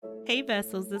Hey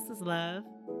Vessels, this is Love.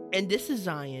 And this is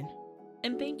Zion.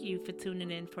 And thank you for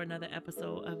tuning in for another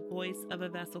episode of Voice of a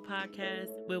Vessel podcast,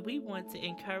 where we want to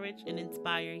encourage and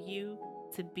inspire you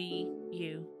to be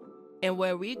you. And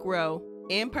where we grow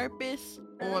in purpose,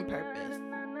 on purpose.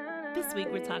 This week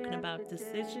we're talking about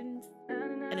decisions,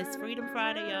 and it's Freedom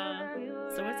Friday, y'all.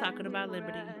 So we're talking about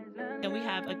liberty. And we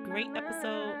have a great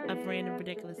episode of Random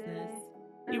Ridiculousness.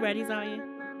 You ready,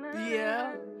 Zion?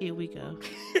 Yeah. Here we go.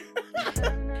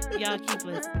 Y'all keep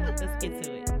listening. Let's get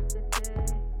to it.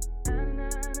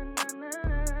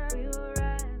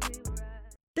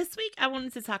 This week, I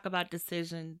wanted to talk about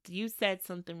decisions. You said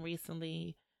something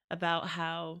recently about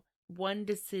how one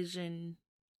decision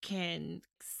can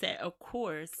set a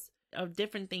course of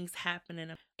different things happening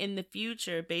in the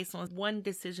future based on one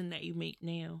decision that you make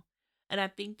now. And I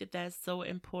think that that's so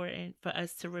important for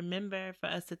us to remember, for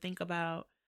us to think about,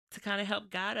 to kind of help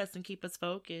guide us and keep us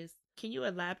focused. Can you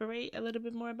elaborate a little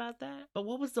bit more about that? But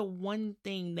what was the one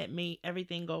thing that made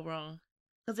everything go wrong?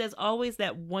 Because there's always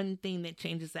that one thing that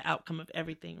changes the outcome of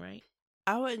everything, right?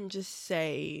 I wouldn't just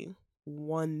say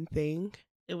one thing.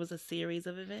 It was a series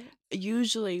of events.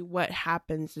 Usually what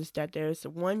happens is that there's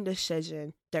one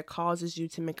decision that causes you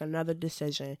to make another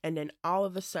decision. And then all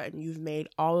of a sudden you've made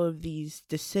all of these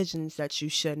decisions that you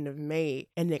shouldn't have made.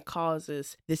 And it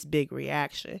causes this big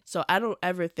reaction. So I don't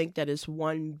ever think that it's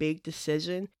one big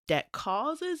decision that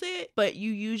causes it. But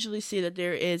you usually see that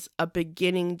there is a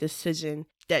beginning decision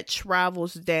that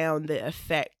travels down the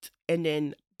effect. And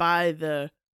then by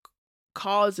the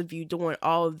cause of you doing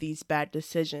all of these bad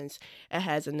decisions, it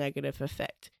has a negative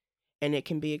effect, and it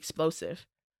can be explosive.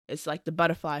 It's like the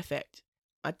butterfly effect.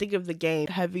 I think of the game.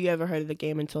 Have you ever heard of the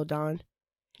game Until Dawn?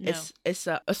 No. It's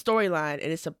a storyline,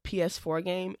 and it's a PS4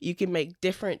 game. You can make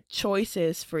different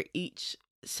choices for each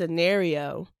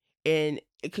scenario, and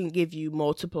it can give you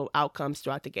multiple outcomes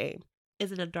throughout the game.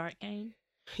 Is it a dark game?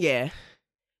 Yeah.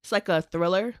 It's like a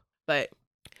thriller, but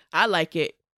I like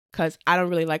it because I don't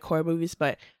really like horror movies,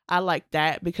 but I like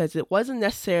that because it wasn't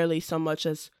necessarily so much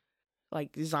as like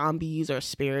zombies or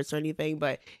spirits or anything,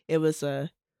 but it was a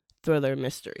thriller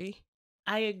mystery.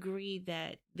 I agree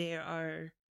that there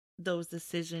are those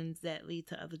decisions that lead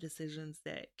to other decisions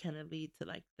that kind of lead to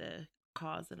like the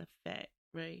cause and effect,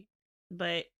 right?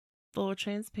 But full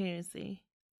transparency,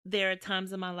 there are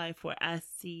times in my life where I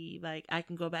see like I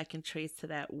can go back and trace to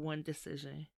that one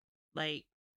decision, like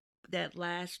that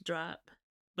last drop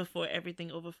before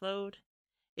everything overflowed.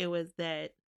 It was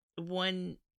that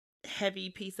one heavy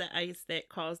piece of ice that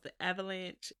caused the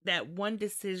avalanche. That one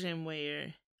decision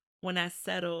where when I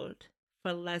settled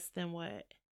for less than what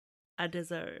I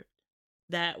deserved,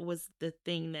 that was the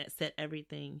thing that set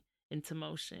everything into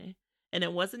motion. And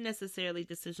it wasn't necessarily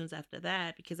decisions after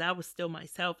that because I was still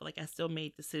myself. Like I still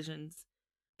made decisions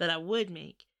that I would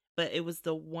make. But it was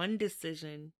the one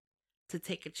decision to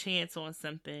take a chance on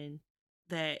something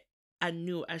that I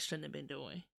knew I shouldn't have been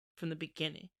doing from the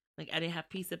beginning. Like I didn't have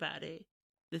peace about it.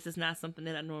 This is not something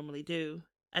that I normally do.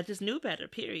 I just knew better,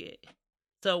 period.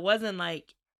 So it wasn't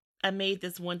like I made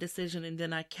this one decision and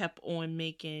then I kept on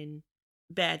making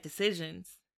bad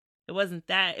decisions. It wasn't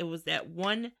that. It was that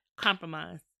one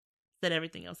compromise set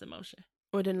everything else in motion.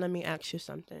 Well, then let me ask you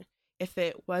something. If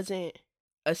it wasn't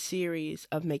a series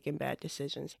of making bad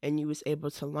decisions and you was able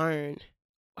to learn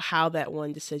how that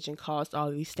one decision caused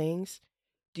all these things,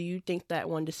 do you think that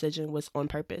one decision was on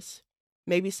purpose?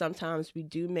 Maybe sometimes we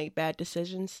do make bad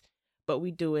decisions, but we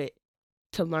do it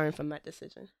to learn from that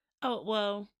decision. Oh,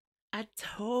 well, I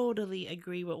totally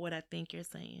agree with what I think you're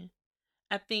saying.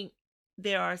 I think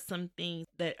there are some things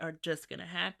that are just going to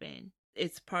happen.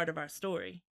 It's part of our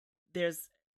story. There's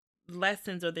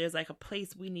lessons or there's like a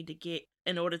place we need to get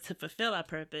in order to fulfill our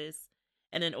purpose.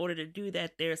 And in order to do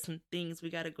that, there are some things we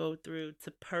got to go through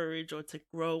to purge or to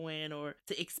grow in or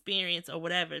to experience or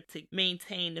whatever to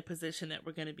maintain the position that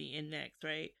we're going to be in next,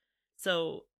 right?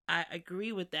 So I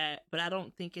agree with that, but I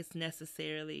don't think it's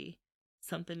necessarily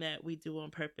something that we do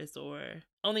on purpose or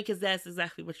only because that's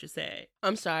exactly what you said.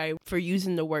 I'm sorry for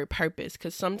using the word purpose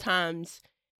because sometimes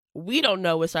we don't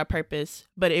know it's our purpose,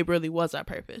 but it really was our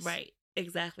purpose. Right.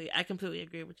 Exactly. I completely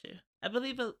agree with you. I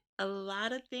believe a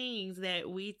lot of things that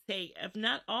we take, if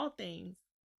not all things,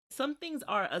 some things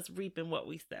are us reaping what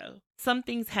we sow. Some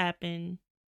things happen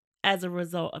as a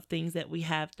result of things that we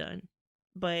have done,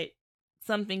 but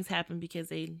some things happen because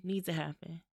they need to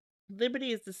happen.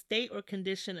 Liberty is the state or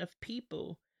condition of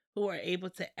people who are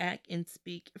able to act and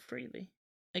speak freely.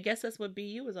 I guess that's what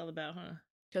BU is all about, huh?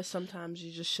 Because sometimes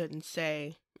you just shouldn't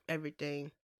say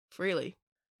everything freely.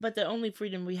 But the only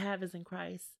freedom we have is in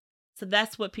Christ. So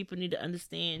that's what people need to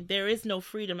understand. There is no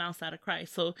freedom outside of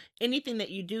Christ. So anything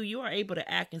that you do, you are able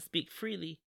to act and speak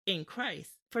freely in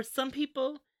Christ. For some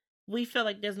people, we feel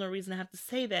like there's no reason to have to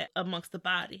say that amongst the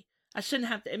body. I shouldn't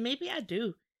have to, and maybe I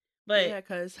do, but yeah,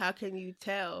 because how can you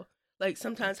tell? Like,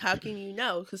 sometimes, how can you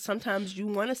know? Because sometimes you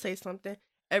want to say something,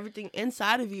 everything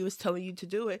inside of you is telling you to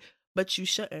do it, but you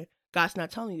shouldn't. God's not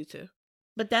telling you to.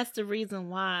 But that's the reason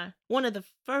why one of the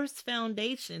first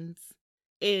foundations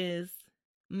is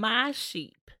my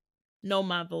sheep know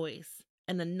my voice,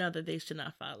 and another they should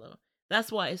not follow.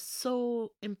 That's why it's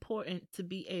so important to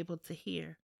be able to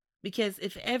hear. Because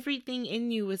if everything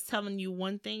in you is telling you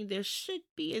one thing, there should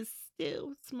be a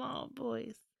still small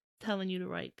voice telling you the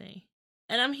right thing.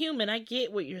 And I'm human, I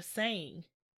get what you're saying.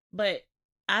 But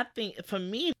I think for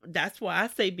me, that's why I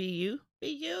say be you. Be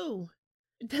you.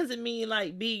 It doesn't mean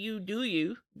like be you, do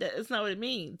you. That's not what it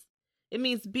means. It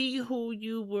means be who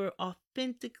you were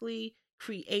authentically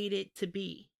created to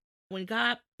be. When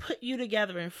God put you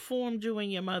together and formed you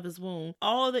in your mother's womb,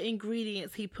 all the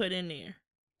ingredients he put in there.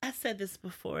 I said this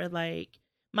before, like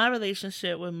my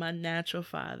relationship with my natural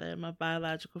father, my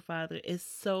biological father, is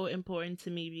so important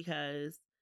to me because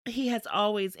he has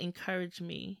always encouraged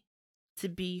me to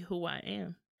be who I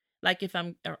am. Like if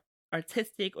I'm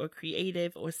artistic or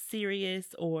creative or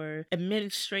serious or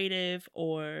administrative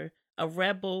or a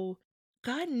rebel,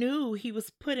 God knew he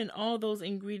was putting all those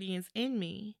ingredients in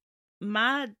me.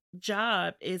 My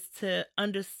job is to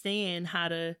understand how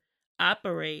to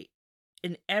operate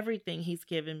in everything he's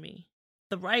given me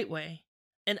the right way.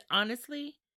 And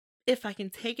honestly, if I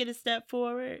can take it a step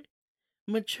forward,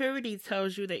 maturity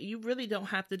tells you that you really don't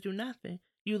have to do nothing.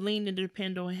 You lean and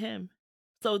depend on him.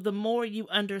 So the more you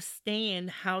understand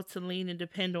how to lean and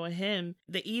depend on him,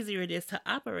 the easier it is to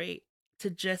operate, to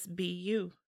just be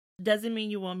you. Doesn't mean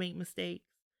you won't make mistakes,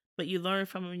 but you learn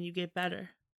from them and you get better.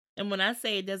 And when I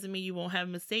say it doesn't mean you won't have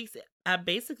mistakes, I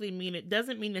basically mean it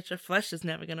doesn't mean that your flesh is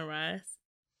never going to rise.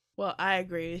 Well, I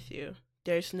agree with you.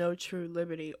 There's no true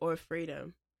liberty or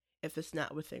freedom if it's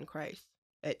not within Christ.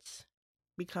 It's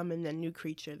becoming the new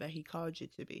creature that he called you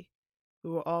to be.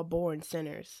 We were all born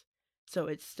sinners. So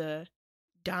it's the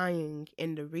dying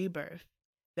and the rebirth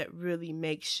that really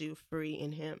makes you free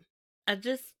in him. I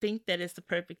just think that it's the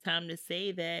perfect time to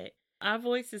say that our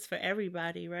voice is for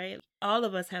everybody, right? All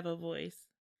of us have a voice,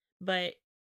 but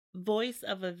voice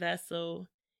of a vessel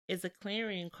is a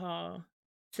clarion call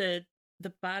to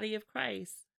the body of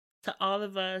Christ, to all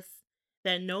of us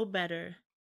that know better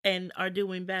and are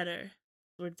doing better.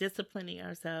 We're disciplining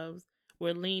ourselves.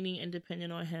 We're leaning and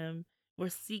depending on him. We're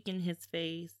seeking his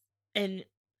face. And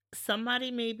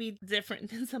somebody may be different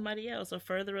than somebody else or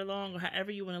further along or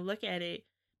however you want to look at it,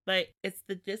 but it's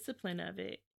the discipline of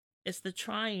it. It's the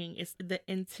trying. It's the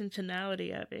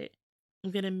intentionality of it.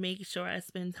 I'm going to make sure I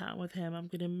spend time with him. I'm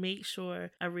going to make sure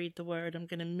I read the word. I'm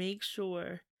going to make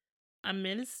sure I'm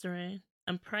ministering.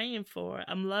 I'm praying for.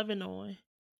 I'm loving on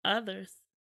others.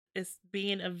 It's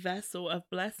being a vessel of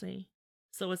blessing.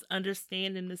 So it's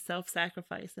understanding the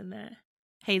self-sacrifice in that.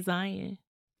 Hey, Zion.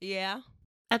 Yeah?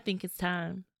 I think it's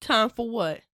time. Time for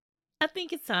what? I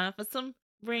think it's time for some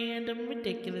random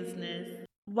ridiculousness.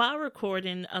 While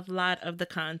recording, a lot of the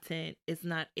content is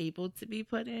not able to be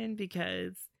put in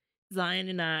because Zion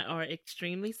and I are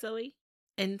extremely silly.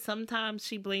 And sometimes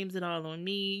she blames it all on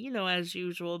me, as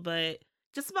usual, but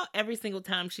just about every single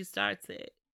time she starts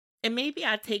it. And maybe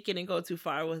I take it and go too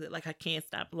far with it, like I can't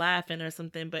stop laughing or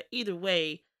something, but either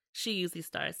way, she usually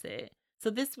starts it. So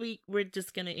this week, we're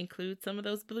just going to include some of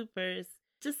those bloopers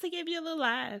just to give you a little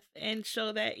laugh and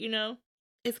show that,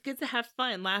 it's good to have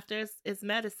fun. Laughter is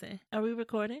medicine. Are we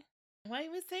recording? Why you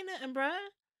even say nothing, bruh?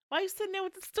 Why you sitting there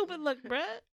with the stupid look, bruh?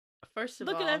 First of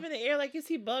Looking all, up in the air like you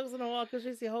see bugs on the wall because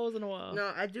you see holes in the wall.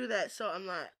 No, I do that so I'm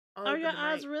not. Are your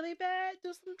eyes really bad?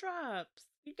 Do some drops.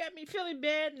 You got me feeling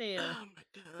bad now. Oh my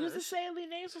gosh. Use the saline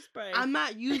nasal spray. I'm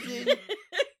not using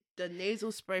the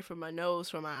nasal spray for my nose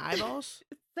for my eyeballs.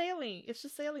 It's saline. It's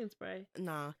just saline spray.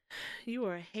 Nah. You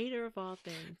are a hater of all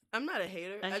things. I'm not a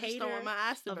hater. I just don't want my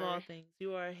eyes to burn. Of all things.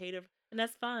 You are a hater. And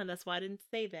that's fine. That's why I didn't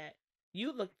say that.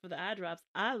 You looked for the eye drops.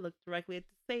 I looked directly at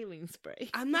the saline spray.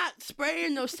 I'm not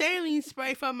spraying no saline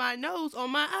spray from my nose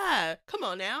on my eye. Come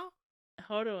on now.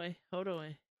 Hold on.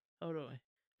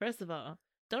 First of all,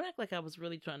 don't act like I was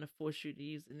really trying to force you to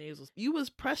use the nasal spray. You was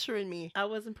pressuring me. I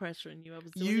wasn't pressuring you. I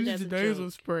was doing it as a joke. Use the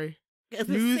nasal spray.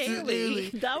 Use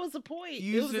saline. That was the point.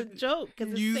 It was a joke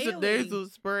because it's saline. Use the nasal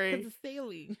spray. Because it's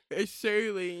saline. It's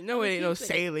saline. No, it ain't no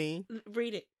saline.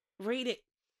 Read it.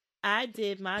 I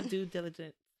did my due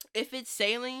diligence. If it's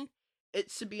saline,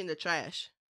 it should be in the trash.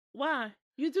 Why?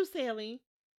 You do saline.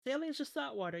 Saline is just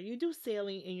salt water. You do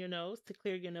saline in your nose to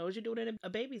clear your nose. You do it in a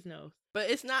baby's nose. But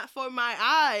it's not for my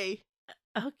eye.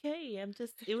 Okay,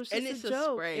 it was And just it's a a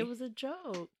joke. spray. It was a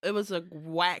joke. It was a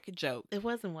whack joke. It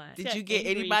wasn't whack. Did Got you get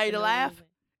angry anybody for to no laugh? reason.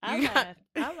 I You got- laughed.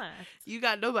 I laughed. You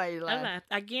got nobody to I laugh. laughed.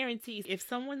 I guarantee if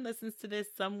someone listens to this,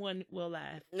 someone will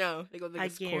laugh. No, they gonna think I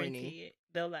it's guarantee corny. it.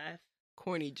 They'll laugh.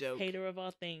 Corny joke. Hater of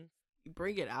all things. You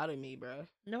bring it out of me, bro.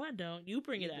 No, I don't. You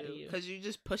bring it out of you. Because you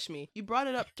just pushed me. You brought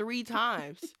it up 3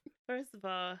 times. First of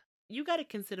all, you got to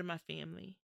consider my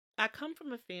family. I come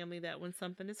from a family that when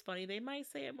something is funny, they might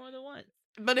say it more than once.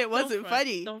 But it wasn't Don't front.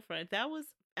 funny. Don't front. That was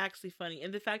actually funny.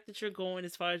 And the fact that you're going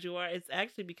as far as you are, it's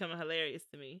actually becoming hilarious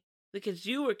to me. Because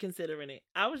you were considering it.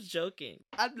 I was joking.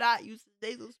 I'm not using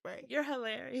nasal spray. You're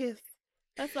hilarious.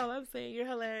 That's all I'm saying. You're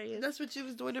hilarious. That's what you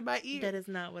was doing in my ear. That is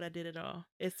not what I did at all.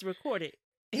 It's recorded.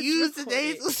 It's Use the recorded.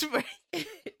 nasal spray.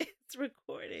 It's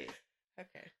recorded.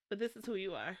 Okay. But this is who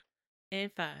you are.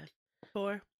 And 5,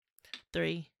 4,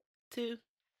 3, 2.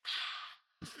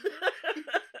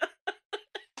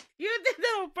 You did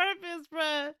that on purpose,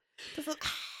 bruh. This is-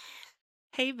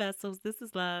 Hey, Vessels. This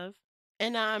is Love.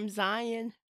 And I'm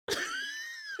Zion.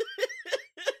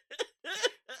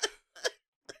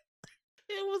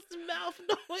 It was mouth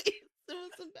noise. It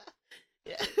was a mouth.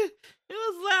 Yeah. It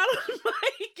was loud on the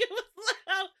mic. It was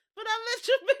loud. But I let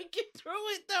you make it through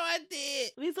it, though. I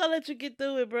did. At least I let you get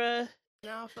through it, bruh.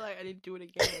 Now I feel like I need to do it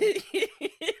again.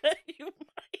 You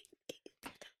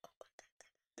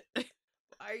might.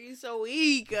 Why are you so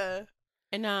weak?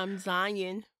 And I'm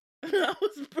Zion. I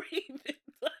was breathing.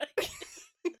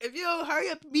 If you don't hurry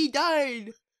up and be done.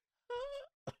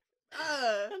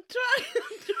 I'm trying.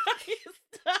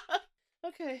 Stop.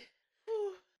 Okay.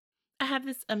 Whew. I have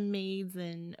this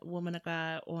amazing woman of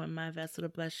God on my Vessel to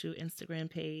Bless You Instagram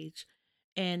page.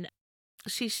 And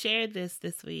she shared this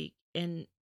week. And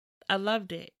I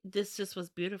loved it. This just was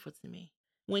beautiful to me.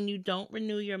 When you don't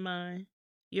renew your mind,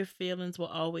 your feelings will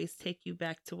always take you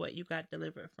back to what you got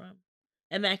delivered from.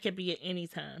 And that could be at any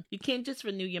time. You can't just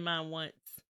renew your mind once.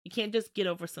 You can't just get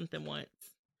over something once.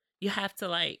 You have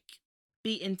to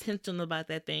be intentional about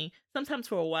that thing. Sometimes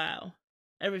for a while.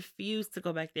 I refuse to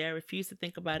go back there. I refuse to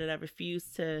think about it. I refuse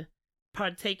to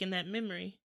partake in that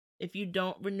memory. If you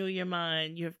don't renew your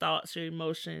mind, your thoughts, your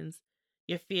emotions,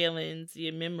 your feelings,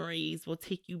 your memories will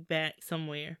take you back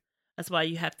somewhere. That's why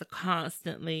you have to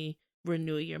constantly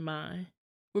renew your mind.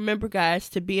 Remember, guys,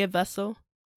 to be a vessel,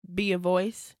 be a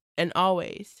voice, and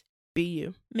always be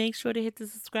you. Make sure to hit the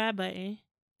subscribe button.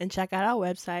 And check out our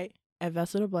website at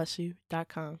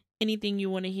vesseltoblessyou.com. Anything you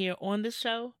want to hear on the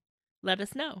show, let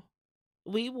us know.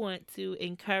 We want to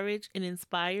encourage and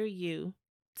inspire you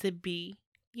to be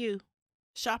you.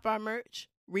 Shop our merch,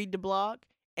 read the blog,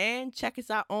 and check us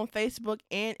out on Facebook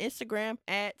and Instagram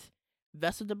at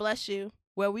Vessel to Bless You,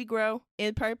 where we grow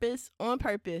in purpose, on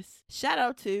purpose. Shout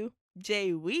out to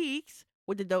Jay Weeks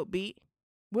with the dope beat.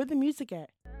 Where the music at?